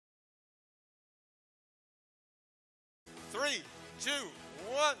3, 2,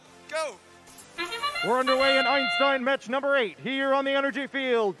 1, go. We're underway in Einstein match number 8 here on the energy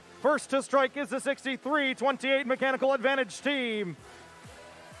field. First to strike is the 63-28 mechanical advantage team.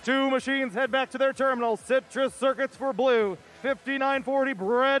 Two machines head back to their terminal. Citrus Circuits for blue, 5940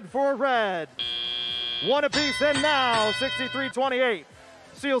 Bread for red. One apiece, and now 63-28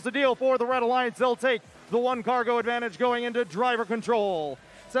 seals the deal for the Red Alliance. They'll take the one cargo advantage going into driver control.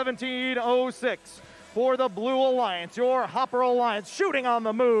 1706 for the Blue Alliance, your Hopper Alliance shooting on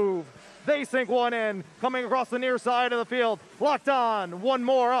the move. They sink one in, coming across the near side of the field. Locked on, one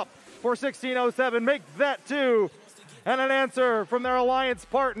more up for 1607, make that two. And an answer from their alliance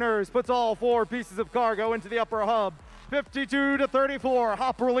partners puts all four pieces of cargo into the upper hub. 52-34,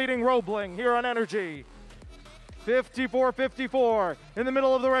 Hopper leading Roebling here on Energy. 54-54 in the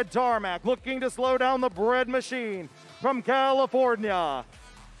middle of the red tarmac, looking to slow down the bread machine from California.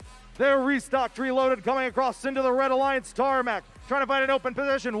 They're restocked, reloaded, coming across into the Red Alliance tarmac, trying to find an open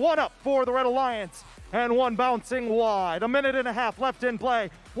position. One up for the Red Alliance, and one bouncing wide. A minute and a half left in play.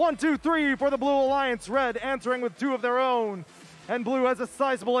 1, 2, 3 for the Blue Alliance. Red answering with two of their own. And Blue has a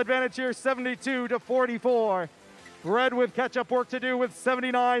sizable advantage here, 72-44. Red with catch-up work to do with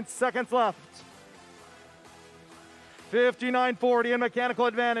 79 seconds left. 59-40 in mechanical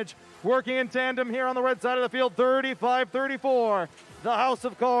advantage. Working in tandem here on the red side of the field, 35-34. The House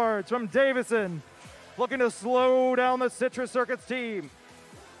of Cards from Davison, looking to slow down the Citrus Circuits team.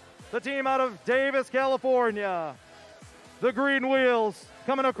 The team out of Davis, California. The green wheels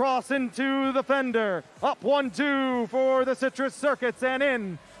coming across into the fender. Up 1-2 for the Citrus Circuits, and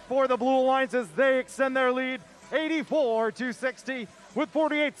in for the Blue Alliance as they extend their lead 84-60 with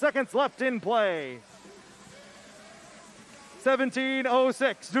 48 seconds left in play.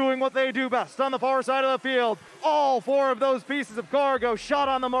 1706 doing what they do best on the far side of the field. All four of those pieces of cargo shot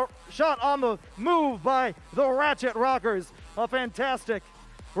on the move by the Ratchet Rockers. A fantastic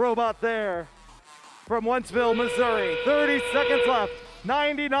robot there from Wentzville, Missouri. 30 seconds left.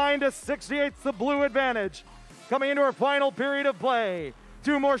 99-68, the Blue advantage. Coming into our final period of play.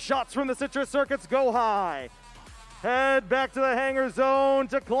 Two more shots from the Citrus Circuits go high. Head back to the hangar zone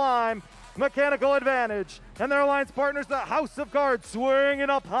to climb. Mechanical advantage. And their alliance partners, the House of Cards, swinging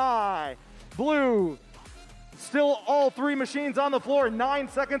up high. Blue, still all three machines on the floor. 9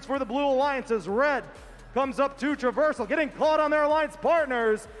 seconds for the Blue Alliance as Red comes up to traversal, getting caught on their alliance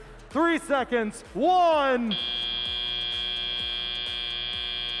partners. 3 seconds, 1.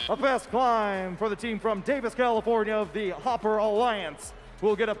 A fast climb for the team from Davis, California of the Hopper Alliance.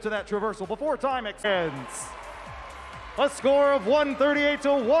 We'll get up to that traversal before time extends. A score of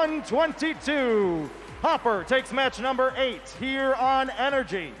 138-122. Hopper takes match number 8 here on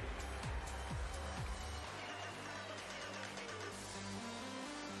Energy.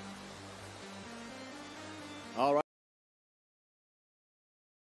 All right.